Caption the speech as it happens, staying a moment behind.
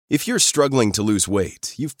If you're struggling to lose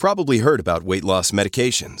weight, you've probably heard about weight loss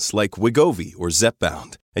medications like Wegovy or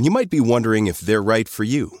Zepbound, and you might be wondering if they're right for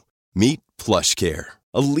you. Meet PlushCare,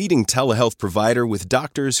 a leading telehealth provider with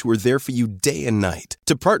doctors who are there for you day and night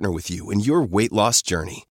to partner with you in your weight loss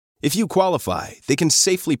journey. If you qualify, they can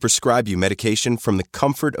safely prescribe you medication from the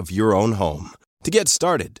comfort of your own home. To get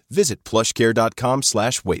started, visit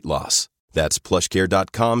plushcare.com/weightloss. That's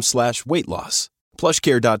plushcare.com/weightloss.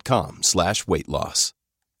 plushcare.com/weightloss.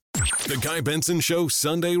 The Guy Benson Show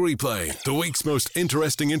Sunday Replay. The week's most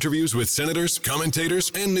interesting interviews with senators,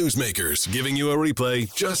 commentators, and newsmakers. Giving you a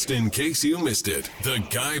replay just in case you missed it. The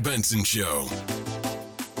Guy Benson Show.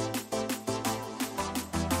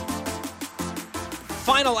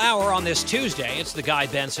 Final hour on this Tuesday. It's the Guy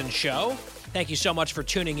Benson Show. Thank you so much for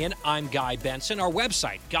tuning in. I'm Guy Benson. Our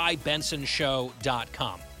website,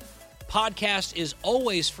 GuyBensonShow.com. Podcast is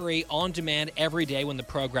always free on demand every day when the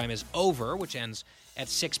program is over, which ends at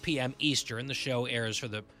 6 p.m. Eastern. The show airs for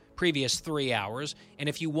the previous 3 hours. And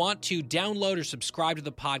if you want to download or subscribe to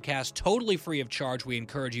the podcast totally free of charge, we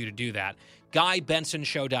encourage you to do that.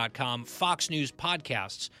 GuyBensonShow.com,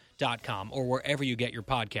 FoxNewsPodcasts.com, or wherever you get your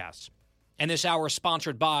podcasts. And this hour is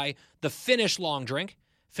sponsored by the Finnish Long Drink.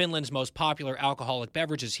 Finland's most popular alcoholic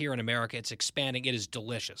beverage is here in America. It's expanding. It is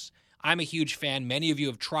delicious. I'm a huge fan. Many of you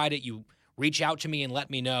have tried it. You reach out to me and let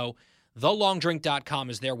me know. TheLongDrink.com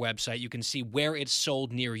is their website. You can see where it's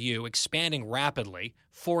sold near you, expanding rapidly.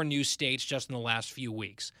 4 new states just in the last few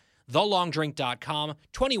weeks. TheLongDrink.com,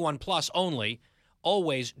 21 plus only.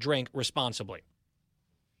 Always drink responsibly.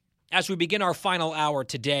 As we begin our final hour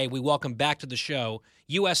today, we welcome back to the show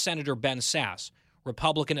U.S. Senator Ben Sasse,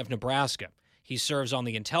 Republican of Nebraska. He serves on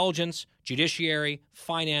the Intelligence, Judiciary,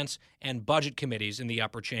 Finance, and Budget committees in the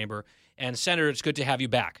upper chamber. And, Senator, it's good to have you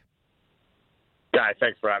back. Guy,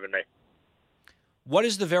 thanks for having me. What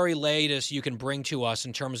is the very latest you can bring to us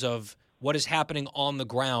in terms of what is happening on the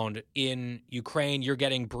ground in Ukraine? You're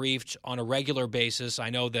getting briefed on a regular basis.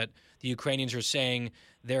 I know that the Ukrainians are saying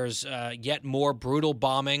there's yet more brutal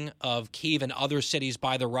bombing of Kyiv and other cities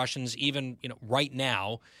by the Russians, even right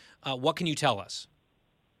now. What can you tell us?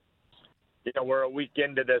 We're a week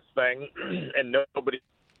into this thing, and nobody,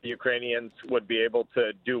 the Ukrainians, would be able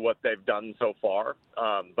to do what they've done so far.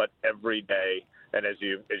 But every day, and as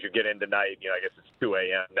you get into night, I guess it's 2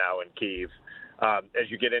 a.m. now in Kyiv. As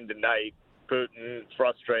you get into night, Putin,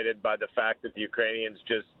 frustrated by the fact that the Ukrainians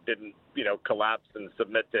just didn't, collapse and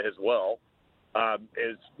submit to his will,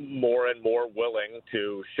 is more and more willing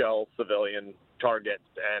to shell civilian targets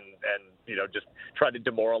and just try to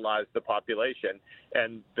demoralize the population.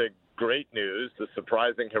 And the great news, the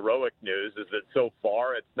surprising heroic news, is that so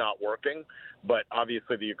far it's not working. But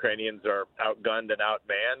obviously the Ukrainians are outgunned and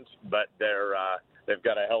outmanned, but they've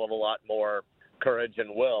got a hell of a lot more courage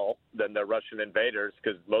and will than the Russian invaders,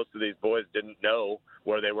 because most of these boys didn't know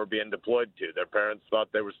where they were being deployed to. Their parents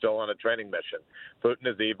thought they were still on a training mission. Putin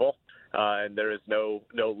is evil, and there is no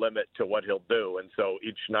limit to what he'll do. And so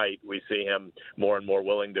each night we see him more and more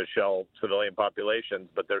willing to shell civilian populations,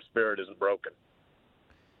 but their spirit isn't broken.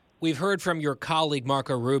 We've heard from your colleague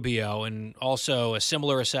Marco Rubio, and also a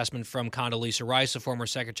similar assessment from Condoleezza Rice, the former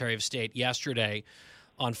Secretary of State, yesterday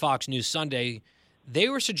on Fox News Sunday. They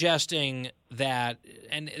were suggesting that,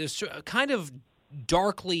 and it's kind of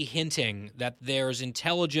darkly hinting that there's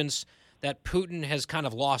intelligence that Putin has kind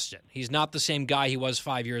of lost it. He's not the same guy he was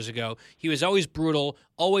 5 years ago. He was always brutal,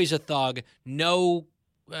 always a thug, no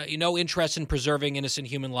interest in preserving innocent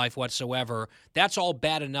human life whatsoever. That's all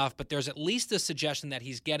bad enough, but there's at least a suggestion that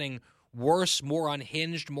he's getting worse, more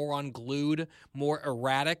unhinged, more unglued, more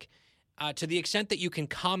erratic. To the extent that you can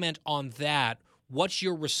comment on that, what's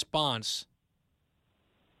your response?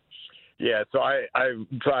 Yeah, so I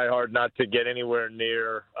try hard not to get anywhere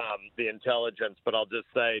near the intelligence, but I'll just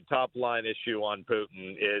say top line issue on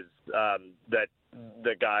Putin is that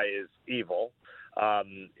the guy is evil.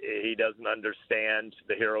 He doesn't understand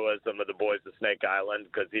the heroism of the boys of Snake Island,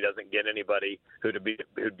 because he doesn't get anybody who'd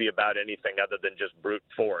be about anything other than just brute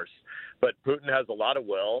force. But Putin has a lot of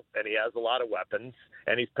will, and he has a lot of weapons,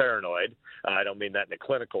 and he's paranoid. I don't mean that in a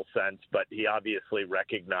clinical sense, but he obviously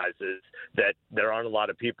recognizes that there aren't a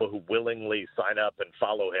lot of people who willingly sign up and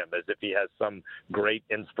follow him as if he has some great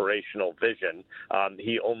inspirational vision.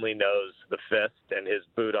 He only knows the fist and his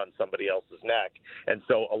boot on somebody else's neck. And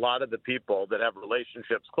so a lot of the people that have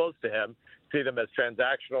relationships close to him see them as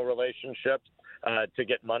transactional relationships. to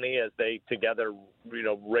get money as they together,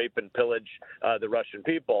 rape and pillage the Russian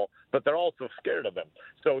people, but they're also scared of him.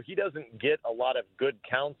 So he doesn't get a lot of good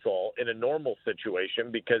counsel in a normal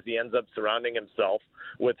situation because he ends up surrounding himself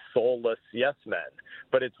with soulless yes men.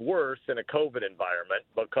 But it's worse in a COVID environment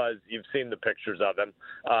because you've seen the pictures of him.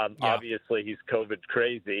 Obviously, he's COVID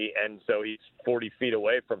crazy, and so he's 40 feet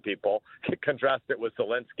away from people. Contrast it with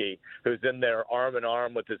Zelensky, who's in there arm in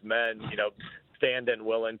arm with his men, standing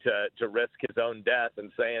willing to risk his own death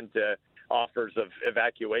and saying to offers of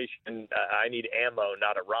evacuation, I need ammo,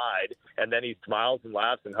 not a ride. And then he smiles and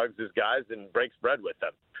laughs and hugs his guys and breaks bread with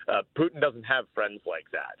them. Putin doesn't have friends like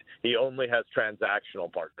that. He only has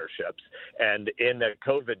transactional partnerships. And in a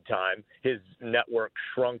COVID time, his network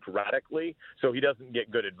shrunk radically, so he doesn't get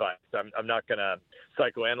good advice. I'm not going to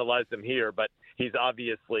psychoanalyze him here, but he's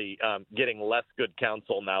obviously getting less good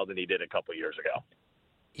counsel now than he did a couple years ago.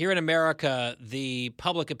 Here in America, the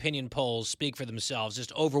public opinion polls speak for themselves.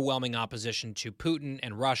 Just overwhelming opposition to Putin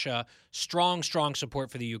and Russia. Strong support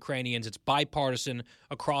for the Ukrainians. It's bipartisan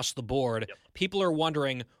across the board. Yep. People are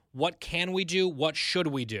wondering, what can we do? What should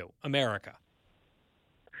we do? America.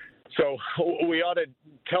 So we ought to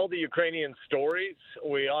tell the Ukrainian stories.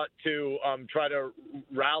 We ought to try to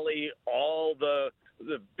rally all the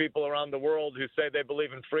people around the world who say they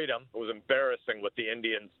believe in freedom. It was embarrassing what the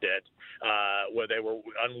Indians did, where they were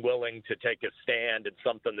unwilling to take a stand in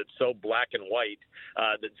something that's so black and white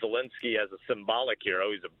that Zelensky, as a symbolic hero,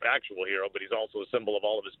 he's an actual hero, but he's also a symbol of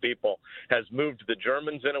all of his people, has moved the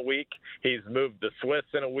Germans in a week. He's moved the Swiss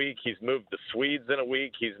in a week. He's moved the Swedes in a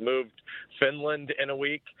week. He's moved Finland in a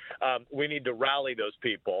week. We need to rally those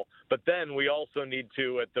people. But then we also need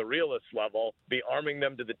to, at the realist level, be arming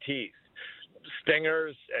them to the teeth.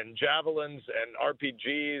 Stingers and javelins and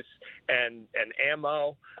RPGs and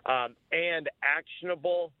ammo and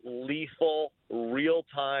actionable, lethal,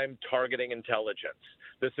 real-time targeting intelligence.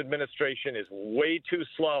 This administration is way too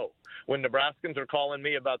slow. When Nebraskans are calling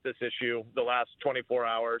me about this issue the last 24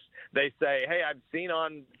 hours, they say, hey, I've seen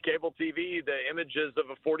on cable TV the images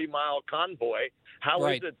of a 40-mile convoy. How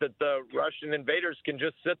is it that the Russian invaders can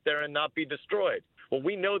just sit there and not be destroyed? Well,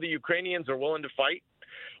 we know the Ukrainians are willing to fight.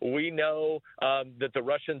 We know that the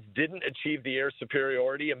Russians didn't achieve the air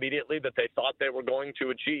superiority immediately that they thought they were going to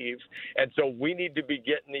achieve. And so we need to be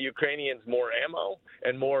getting the Ukrainians more ammo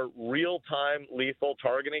and more real-time lethal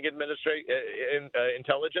targeting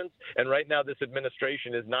intelligence. And right now this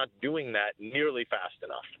administration is not doing that nearly fast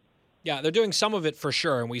enough. Yeah, they're doing some of it for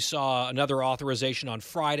sure. And we saw another authorization on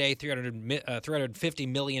Friday, $350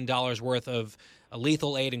 million worth of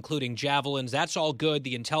lethal aid, including javelins. That's all good.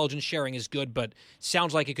 The intelligence sharing is good, but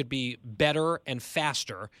sounds like it could be better and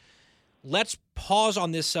faster. Let's pause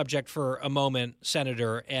on this subject for a moment,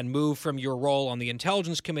 Senator, and move from your role on the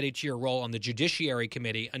Intelligence Committee to your role on the Judiciary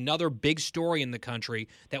Committee. Another big story in the country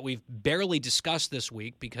that we've barely discussed this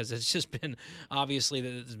week because it's just been obviously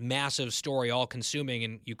this massive story all-consuming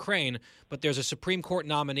in Ukraine. But there's a Supreme Court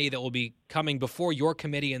nominee that will be coming before your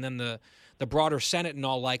committee and then the broader Senate in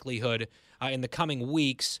all likelihood in the coming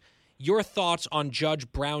weeks. Your thoughts on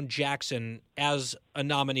Judge Brown Jackson as a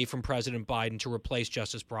nominee from President Biden to replace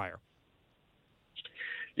Justice Breyer?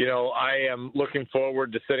 I am looking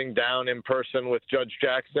forward to sitting down in person with Judge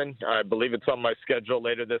Jackson. I believe it's on my schedule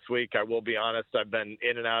later this week. I will be honest, I've been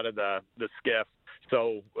in and out of the SCIF.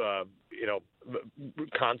 So,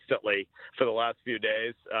 constantly for the last few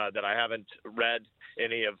days that I haven't read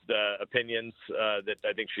any of the opinions that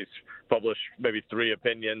I think she's published maybe 3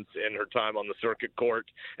 opinions in her time on the circuit court.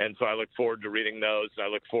 And so I look forward to reading those. I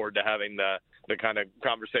look forward to having the kind of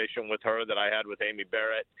conversation with her that I had with Amy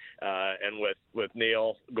Barrett and with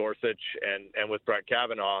Neil Gorsuch and with Brett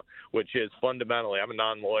Kavanaugh, which is fundamentally, I'm a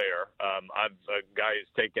non-lawyer. I'm a guy who's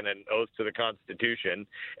taken an oath to the Constitution,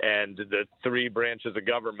 and the 3 branches of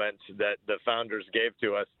government that the founders gave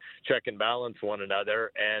to us check and balance one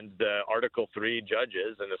another, and the Article 3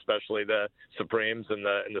 judges, and especially the Supremes and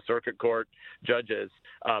the Circuit Court judges,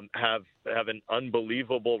 have an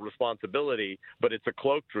unbelievable responsibility, but it's a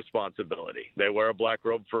cloaked responsibility. They wear a black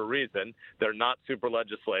robe for a reason. They're not super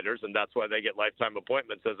legislators, and that's why they get lifetime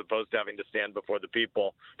appointments as opposed to having to stand before the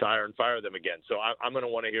people to hire and fire them again. So I'm going to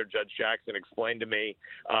want to hear Judge Jackson explain to me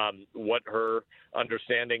what her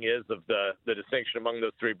understanding is of the distinction among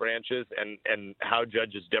those 3 branches and how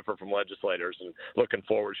judges differ from legislators. And looking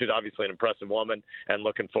forward, she's obviously an impressive woman, and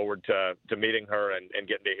looking forward to meeting her and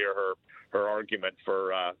getting to hear her argument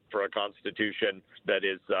for a Constitution that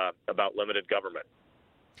is about limited government.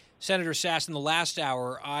 Senator Sass, in the last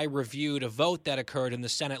hour, I reviewed a vote that occurred in the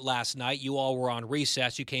Senate last night. You all were on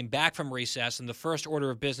recess. You came back from recess, and the first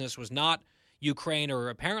order of business was not Ukraine or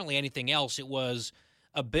apparently anything else. It was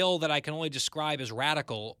a bill that I can only describe as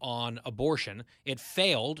radical on abortion. It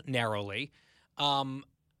failed narrowly,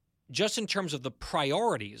 just in terms of the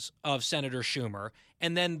priorities of Senator Schumer,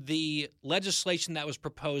 and then the legislation that was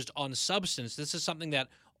proposed on substance. This is something that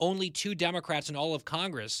only 2 Democrats in all of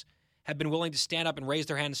Congress have been willing to stand up and raise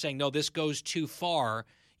their hand saying, no, this goes too far.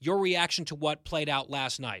 Your reaction to what played out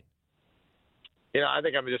last night? I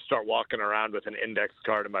think I'm going to just start walking around with an index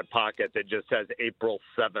card in my pocket that just says April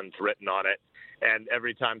 7th written on it. And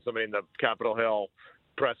every time somebody in the Capitol Hill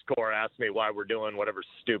press corps asks me why we're doing whatever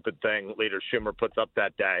stupid thing Leader Schumer puts up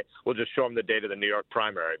that day, we'll just show them the date of the New York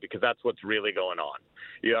primary, because that's what's really going on.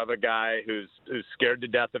 You have a guy who's scared to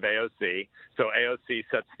death of AOC, so AOC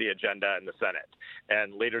sets the agenda in the Senate.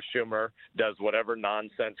 And Leader Schumer does whatever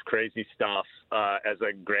nonsense, crazy stuff as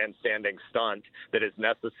a grandstanding stunt that is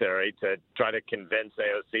necessary to try to convince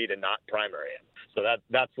AOC to not primary him. So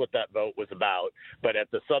that's what that vote was about. But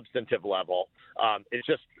at the substantive level,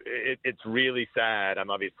 it's really sad. I'm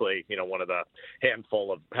obviously, one of the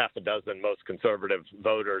handful of half a dozen most conservative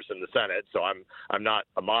voters in the Senate, so I'm not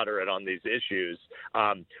a moderate on these issues.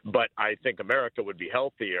 But I think America would be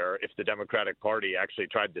healthier if the Democratic Party actually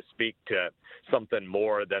tried to speak to something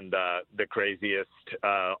more than the craziest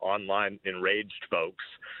online enraged folks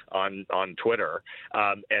on Twitter.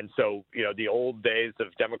 And so, the old days of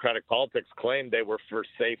Democratic politics claimed they were for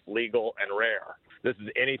safe, legal, and rare. This is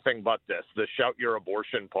anything but this. The Shout Your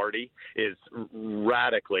Abortion Party is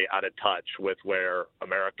radically out of touch with where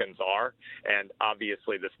Americans are. And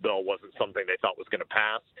obviously this bill wasn't something they thought was going to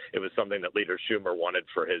pass. It was something that Leader Schumer wanted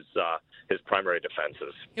for his primary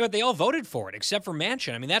defenses. Yeah, but they all voted for it, except for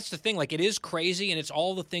Manchin. I mean, that's the thing. Like, it is crazy, and it's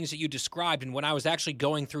all the things that you described. And when I was actually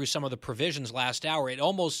going through some of the provisions last hour, it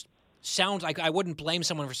almost sounds like I wouldn't blame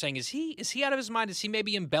someone for saying, is he out of his mind? Is he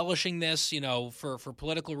maybe embellishing this, for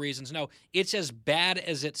political reasons? No, it's as bad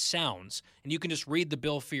as it sounds. And you can just read the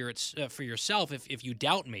bill for yourself. If you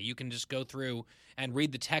doubt me, you can just go through and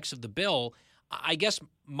read the text of the bill. I guess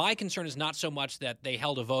my concern is not so much that they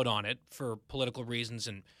held a vote on it for political reasons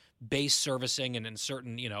and base servicing and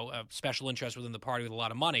certain, special interests within the party with a lot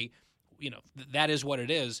of money. That is what it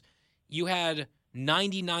is. You had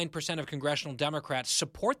 99% of congressional Democrats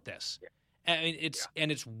support this. I mean,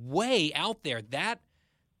 it's way out there. That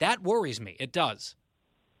worries me. It does.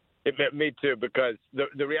 Me too, because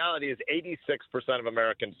the reality is 86% of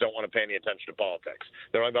Americans don't want to pay any attention to politics.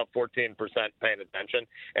 They're only about 14% paying attention.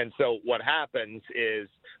 And so what happens is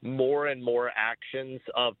more and more actions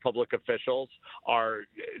of public officials are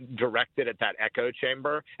directed at that echo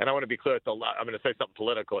chamber. And I want to be clear, I'm going to say something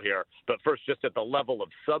political here, but first, just at the level of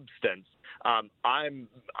substance, I'm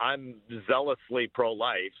zealously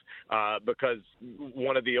pro-life because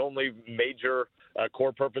one of the only major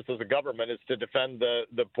core purposes of government is to defend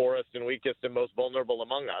the poorest and weakest and most vulnerable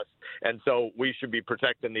among us. And so we should be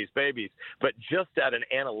protecting these babies. But just at an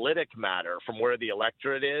analytic matter from where the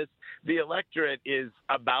electorate is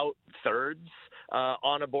about thirds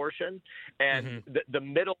on abortion. And the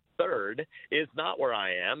middle third is not where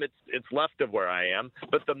I am. It's left of where I am.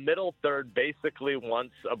 But the middle third basically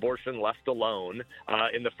wants abortion left alone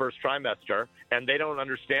in the first trimester. And they don't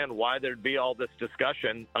understand why there'd be all this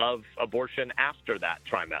discussion of abortion after that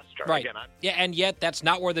trimester. Right. Again, and yet that's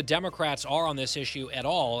not where the Democrats are on this issue at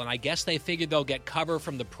all. And I guess they figured they'll get cover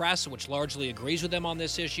from the press, which largely agrees with them on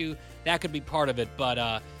this issue. That could be part of it. But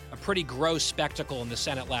a pretty gross spectacle in the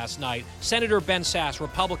Senate last night. Senator Ben Sasse,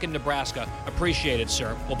 Republican, Nebraska. Appreciate it,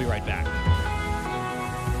 sir. We'll be right back.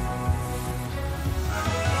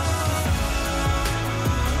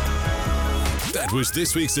 That was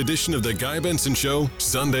this week's edition of The Guy Benson Show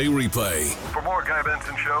Sunday Replay. For more Guy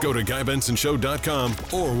Benson Show, go to GuyBensonShow.com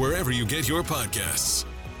or wherever you get your podcasts.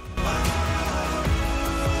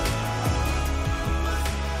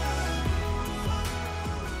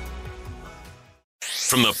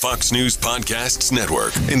 From the Fox News Podcasts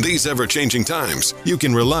Network. In these ever-changing times, you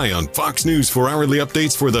can rely on Fox News for hourly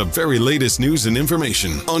updates for the very latest news and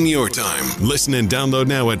information on your time. Listen and download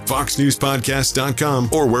now at foxnewspodcast.com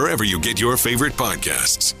or wherever you get your favorite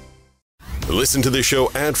podcasts. Listen to the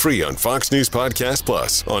show ad-free on Fox News Podcast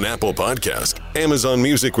Plus, on Apple Podcast, Amazon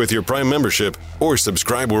Music with your Prime membership, or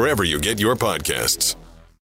subscribe wherever you get your podcasts.